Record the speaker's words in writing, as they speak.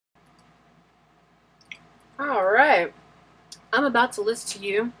Alright, I'm about to list to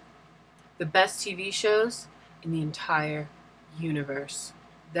you the best TV shows in the entire universe.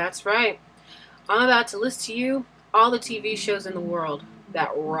 That's right. I'm about to list to you all the TV shows in the world that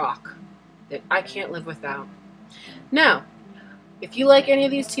rock, that I can't live without. Now, if you like any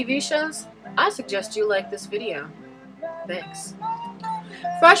of these TV shows, I suggest you like this video. Thanks.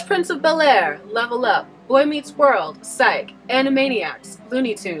 Fresh Prince of Bel-Air, Level Up, Boy Meets World, Psych, Anamaniacs,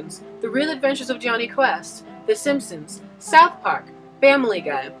 Looney Tunes, The Real Adventures of Johnny Quest, The Simpsons, South Park, Family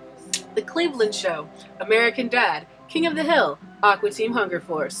Guy, The Cleveland Show, American Dad, King of the Hill, Aqua Team Hunger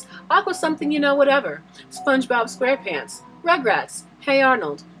Force, Aqua Something You Know Whatever, Spongebob SquarePants, Rugrats, Hey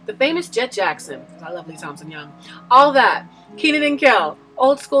Arnold, The Famous Jett Jackson, I love Lee Thompson Young, All That, Kenan and Kel,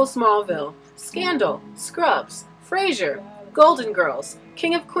 Old School Smallville, Scandal, Scrubs, Frasier, Golden Girls,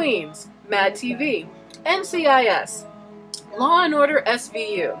 King of Queens, Mad TV, NCIS, Law and Order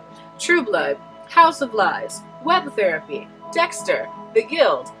SVU, True Blood, House of Lies, Web Therapy, Dexter, The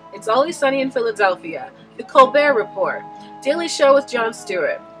Guild, It's Always Sunny in Philadelphia, The Colbert Report, Daily Show with Jon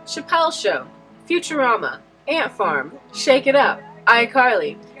Stewart, Chappelle Show, Futurama, Ant Farm, Shake It Up,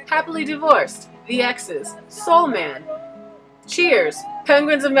 iCarly, Happily Divorced, The Exes, Soul Man, Cheers,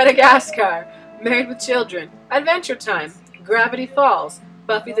 Penguins of Madagascar, Married with Children, Adventure Time, Gravity Falls,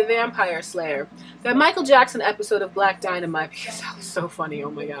 Buffy the Vampire Slayer, that Michael Jackson episode of Black Dynamite, because that was so funny,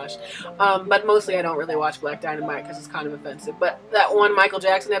 oh my gosh. But mostly I don't really watch Black Dynamite because it's kind of offensive. But that one Michael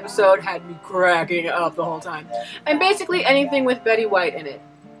Jackson episode had me cracking up the whole time. And basically anything with Betty White in it.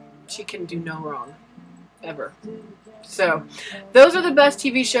 She can do no wrong. Ever. So, those are the best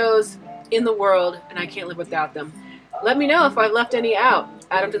TV shows in the world, and I can't live without them. Let me know if I've left any out.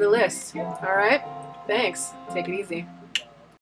 Add them to the list. Alright? Thanks. Take it easy.